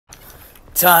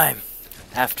Time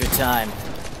after time,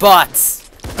 bots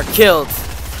are killed.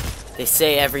 They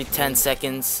say every 10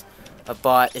 seconds a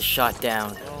bot is shot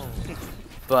down.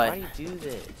 But Why do you do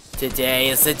this? today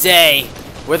is the day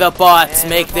where the bots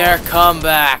make their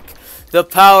comeback. The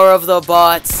power of the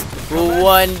bots will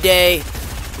one day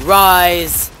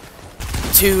rise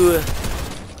to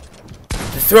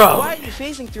the throne. Why are you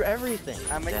phasing through everything?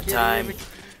 That time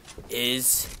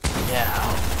is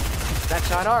now.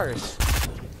 That's not ours.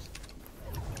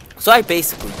 So I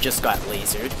basically just got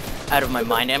lasered out of my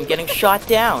mind and I'm getting shot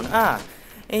down.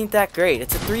 Ain't that great?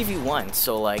 It's a 3v1,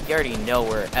 so like you already know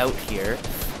we're out here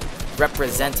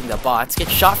representing the bots. Get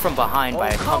shot from behind by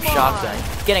a pump shotgun,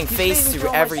 getting phased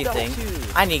through everything.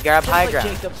 I need to grab high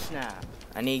ground.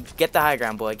 I need get the high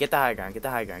ground, boy. Get the high ground. Get the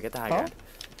high ground. Get the high ground.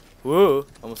 Whoa!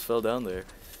 Almost fell down there.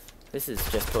 This is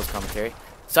just post commentary.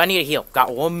 So I need a heal.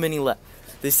 Got 1 minute left.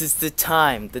 This is the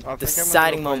time, the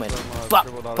deciding moment. Pop,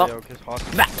 pop,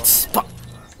 max, pop,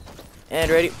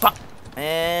 and ready, pop,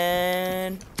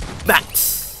 and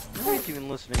max. Who is even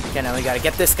listening? Okay, now we gotta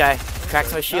get this guy.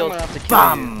 Cracks my shield.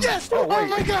 Bam! Yes! Oh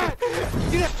my god!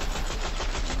 Yes!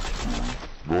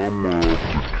 Oh my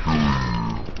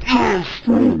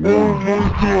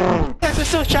god! That's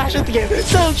so trash at the game.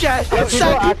 So trash.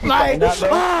 Suck my.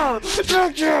 Oh,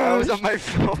 so trash. I was on my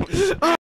phone.